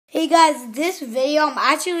Hey guys, this video I'm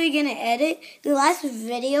actually gonna edit. The last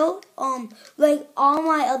video, like all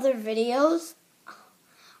my other videos,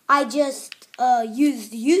 I just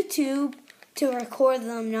used YouTube to record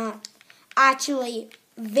them, not actually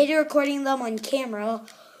video recording them on camera.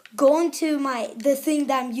 Go into the thing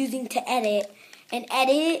that I'm using to edit and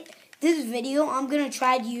edit this video. I'm gonna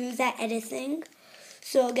try to use that edit thing.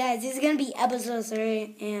 So guys, this is gonna be episode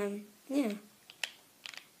 3, and yeah.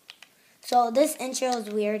 So this intro is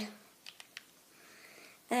weird.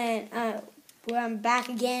 And I'm back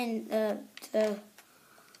again.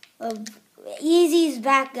 Easy's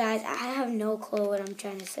back, guys. I have no clue what I'm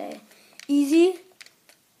trying to say. Easy,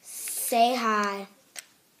 say hi.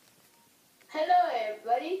 Hello,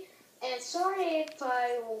 everybody. And sorry if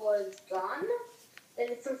I was gone.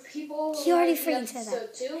 And for people He already who freaking said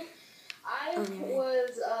that. too, I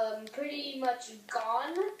was pretty much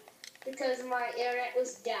gone because my internet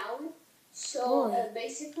was down. So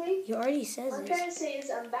basically, He already says what I'm this. trying to say is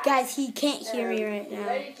I'm back. Guys, he can't hear me right now.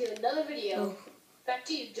 Ready to another video. Back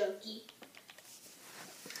to you, Junkie.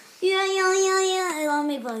 Yeah. Let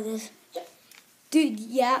me play this. Dude,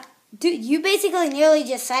 yeah. Dude, you basically nearly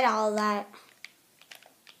just said all of that.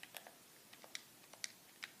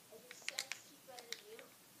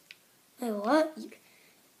 Wait, what?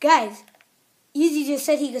 Guys, Easy just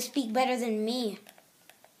said he could speak better than me.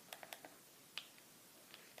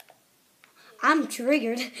 I'm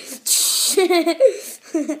triggered. I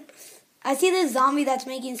see the zombie that's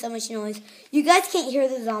making so much noise. You guys can't hear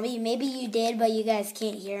the zombie. Maybe you did, but you guys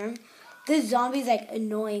can't hear him. This zombie's like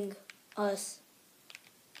annoying us.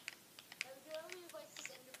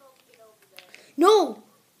 No!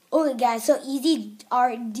 Okay, guys, so Easy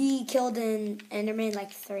RD killed an Enderman,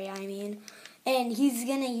 like 3, I mean. And he's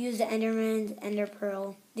gonna use the Enderman's Ender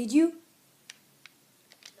Pearl. Did you?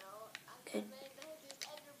 Good.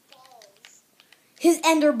 His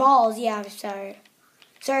Ender Balls, yeah, I'm sorry.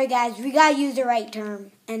 Sorry, guys, we gotta use the right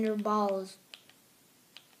term. Ender Balls.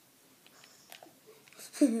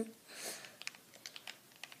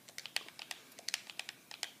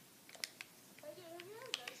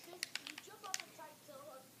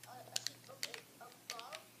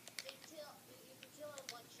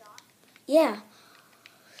 Yeah.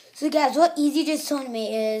 So guys, what Easy just told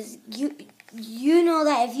me is you know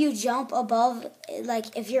that if you jump above,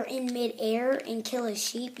 like if you're in mid-air and kill a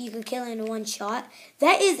sheep, you could kill it in one shot.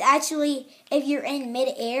 That is actually if you're in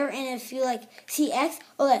mid-air and if you like see X.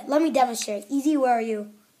 Okay, let me demonstrate. Easy, where are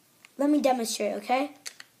you? Let me demonstrate, okay?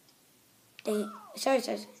 Dang it. Sorry.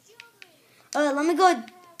 Let me go.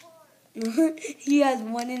 He has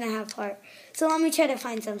 1.5 heart. So let me try to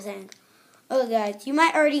find something. Okay, guys, you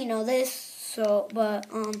might already know this, but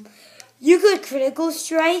you could critical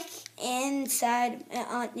strike inside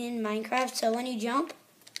in Minecraft. So when you jump,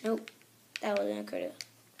 nope, that wasn't a critical.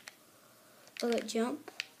 Look at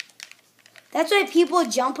jump. That's why people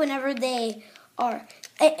jump whenever they are.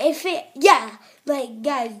 Like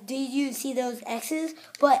guys, did you see those X's?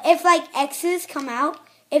 But if like X's come out,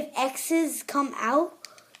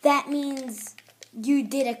 that means you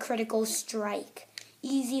did a critical strike.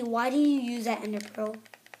 Easy, why do you use that Ender Pearl?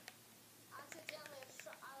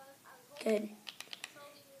 Good.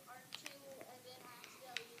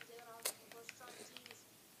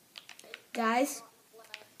 Guys,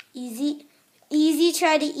 Easy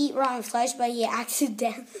tried to eat rotten flesh, but he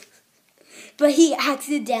accidentally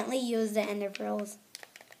used the Ender Pearls.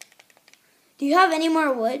 Do you have any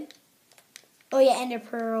more wood? Oh yeah, Ender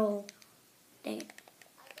Pearl. Dang it.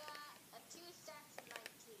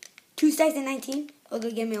 2 stacks of 19?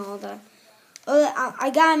 Okay, give me all that. Oh, I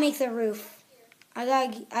gotta make the roof. I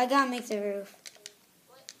gotta make the roof.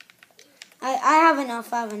 I have enough.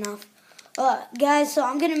 Guys, so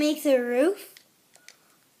I'm gonna make the roof.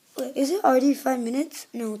 Wait, is it already 5 minutes?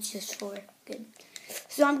 No, it's just 4. Good.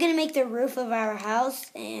 So I'm gonna make the roof of our house,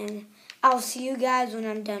 and I'll see you guys when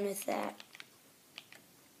I'm done with that.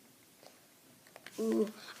 Ooh,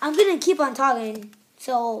 I'm gonna keep on talking.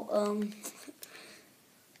 So,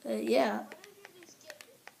 yeah.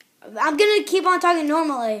 I'm going to keep on talking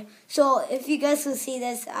normally. So if you guys will see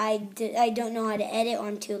this, I don't know how to edit or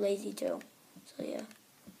I'm too lazy to. So yeah.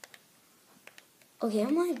 Okay,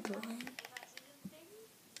 am I blind?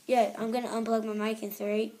 Yeah, I'm going to unplug my mic in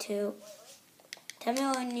 3, 2. Tell me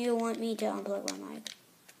when you want me to unplug my mic.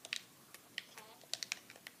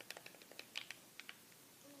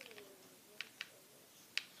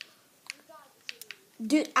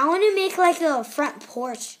 Dude, I want to make like a front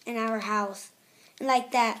porch in our house.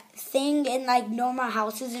 Like that thing in like normal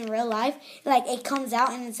houses in real life, like it comes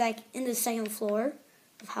out and it's like in the 2nd floor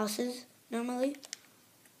of houses normally.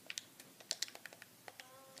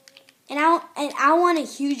 I want a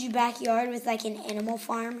huge backyard with like an animal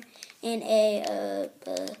farm and and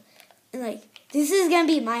like this is gonna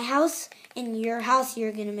be my house and your house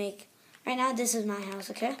you're gonna make. Right now this is my house,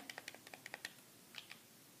 okay?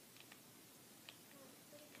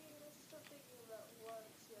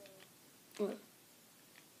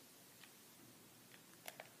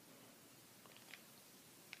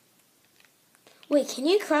 Wait, can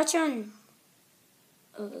you crouch on?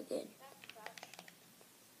 Oh, good.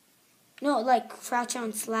 No, like crouch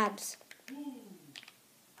on slabs.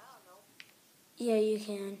 Yeah, you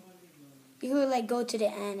can. You could like go to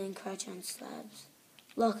the end and crouch on slabs.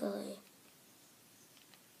 Luckily.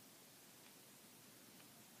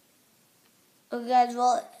 Okay, guys.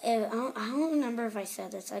 Well, I don't remember if I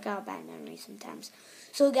said this. I got a bad memory sometimes.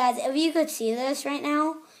 So, guys, if you could see this right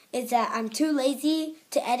now, it's that I'm too lazy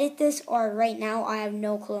to edit this, or right now I have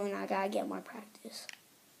no clue and I gotta get more practice.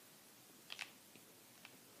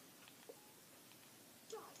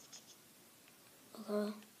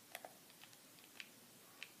 Okay.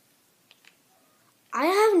 I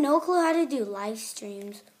have no clue how to do live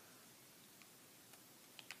streams.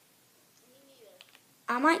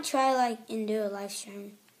 I might try like and do a live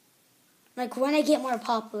stream. Like when I get more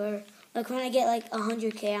popular, like when I get like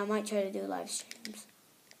 100K, I might try to do live streams.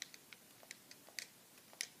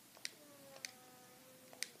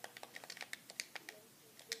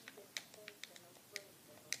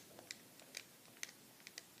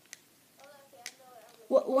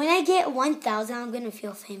 When I get 1,000, I'm gonna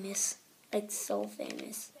feel famous, like so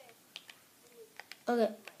famous. Okay,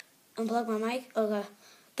 unplug my mic. Okay,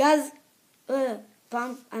 guys.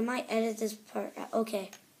 I might edit this part out. Okay.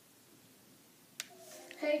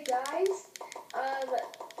 Hey guys,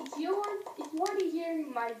 if you want to hear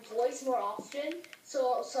my voice more often,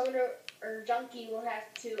 so Summoner or Junkie will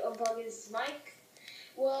have to unplug his mic.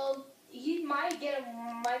 Well, he might get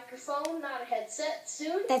a microphone, not a headset,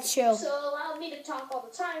 soon. That's true. So allow me to talk all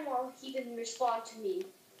the time while he can respond to me.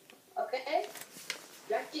 Okay?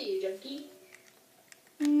 Back to you, Junkie.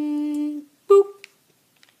 Boop.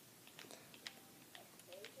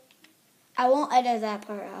 I won't edit that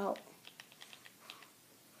part out.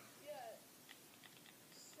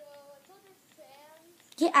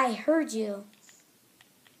 Yeah, I heard you.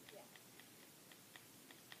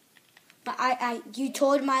 But you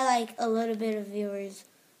told my like a little bit of viewers.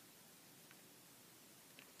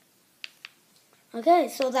 Okay,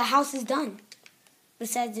 so the house is done.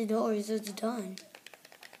 Besides the doors, it's done.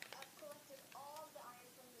 I've collected all the iron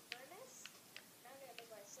from the furnace. Now I'm gonna make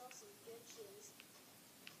myself some good cheese.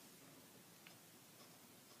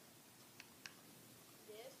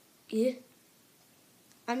 Yeah.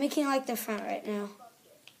 I'm making like the front right now.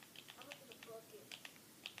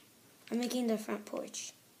 I'm making the front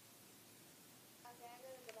porch.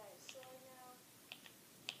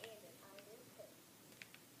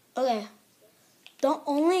 Okay. Don't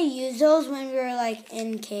only use those when we're like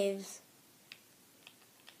in caves.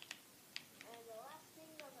 And the last thing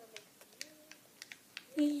I'm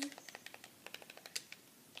gonna make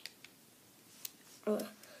Okay.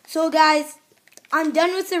 So guys, I'm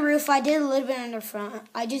done with the roof. I did a little bit on the front.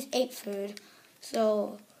 I just ate food.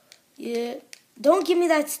 So yeah. Don't give me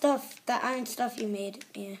that stuff, that iron stuff you made.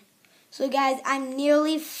 Yeah. So guys, I'm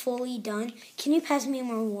nearly fully done. Can you pass me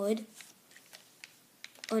more wood?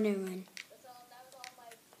 Oh, never mind.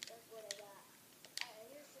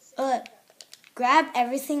 Grab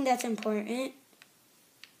everything that's important.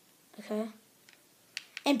 Okay.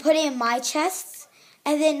 And put it in my chests.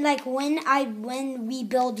 And then like when we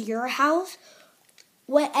build your house,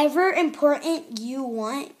 whatever important you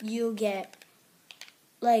want, you'll get.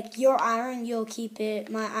 Like your iron, you'll keep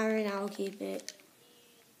it. My iron, I'll keep it.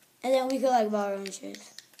 And then we could like borrow and shit.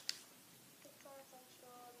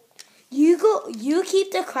 You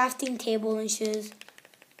keep the crafting table and shoes.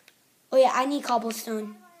 Oh yeah, I need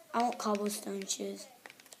cobblestone. I want cobblestone shoes.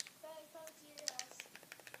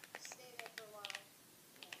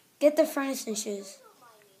 Get the furnace and shoes.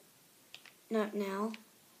 Not now.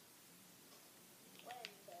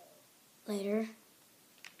 Later.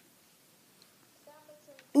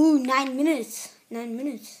 Ooh, 9 minutes. 9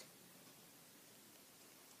 minutes.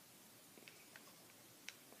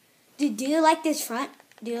 Do you like this front?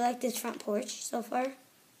 Do you like this front porch so far?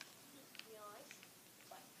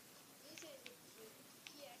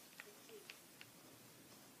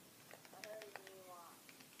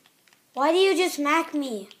 Why do you just smack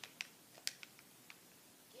me?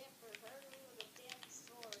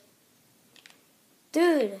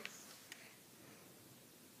 Dude.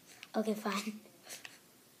 Okay, fine.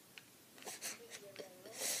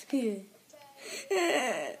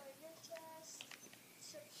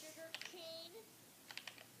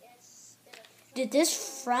 Dude,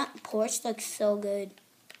 this front porch looks so good.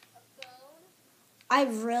 A phone, I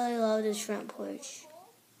really love this front porch.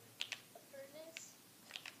 a furnace,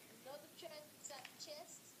 another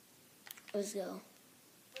chest. Let's go.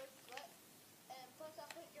 And plus I'll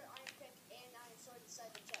put your iron pick and iron sword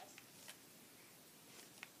inside the chest.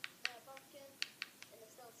 And a pumpkin, and a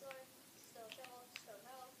stone sword, stone shovel, stone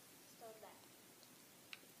hoe, stone bat.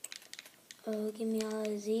 Oh, give me all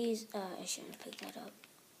of these. I shouldn't pick that up.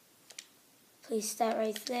 Place that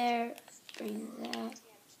right there. Bring that.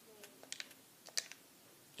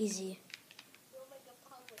 Easy. We'll make a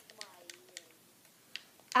pun with my name.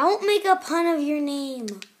 I won't make a pun of your name.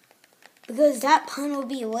 Because that pun will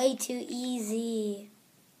be way too easy.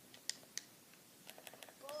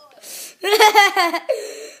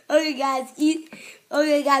 Okay,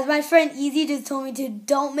 guys. My friend Easy just told me to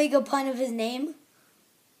don't make a pun of his name.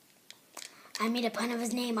 I made a pun of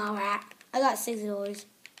his name, alright. I got $6.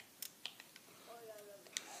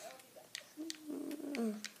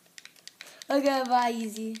 Okay, bye,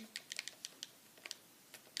 Easy.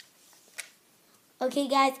 Okay,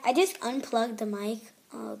 guys, I just unplugged the mic.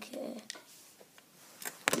 Okay.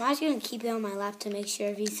 I'm actually going to keep it on my lap to make sure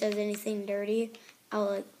if he says anything dirty, I'll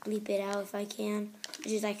like bleep it out if I can.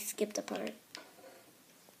 Just like skip the part.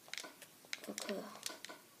 Okay.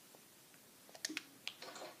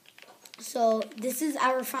 So this is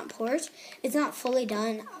our front porch. It's not fully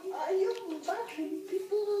done.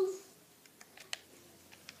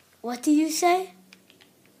 What did you say?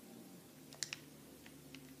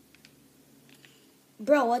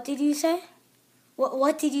 Bro, what did you say?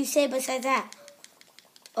 What did you say besides that?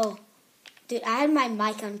 Oh, dude, I had my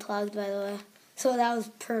mic unplugged, by the way. So that was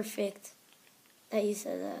perfect that you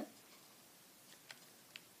said that.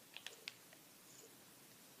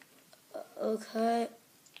 Okay.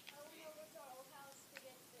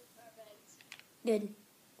 Good.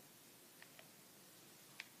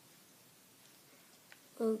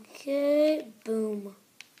 Okay, boom.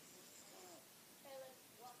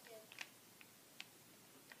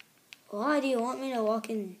 Why do you want me to walk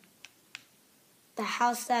in the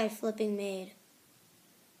house that I flipping made?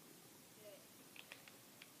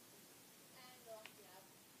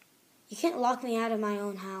 You can't lock me out of my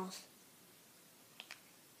own house.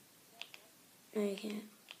 No, you can't.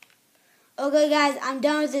 Okay, guys, I'm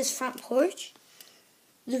done with this front porch.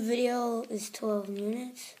 The video is 12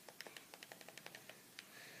 minutes.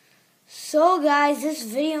 So, guys, this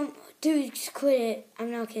video... Dude, just quit it.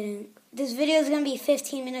 I'm not kidding. This video is going to be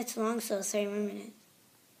 15 minutes long, so 30 more minutes.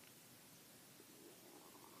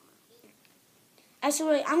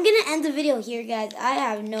 Actually, I'm going to end the video here, guys. I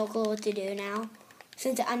have no clue what to do now,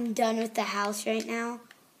 since I'm done with the house right now.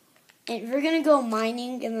 And we're going to go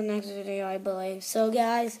mining in the next video, I believe. So,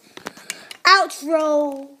 guys,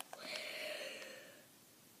 outro.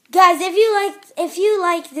 Guys, if you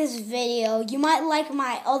like this video, you might like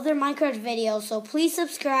my other Minecraft videos, so please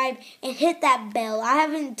subscribe and hit that bell. I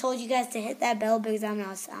haven't told you guys to hit that bell because I'm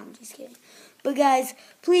just kidding. But guys,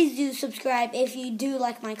 please do subscribe if you do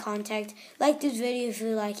like my content. Like this video if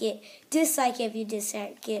you like it. Dislike it if you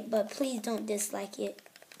dislike it, but please don't dislike it.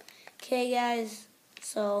 Okay, guys?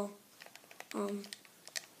 So,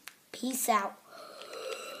 peace out.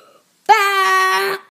 Bye!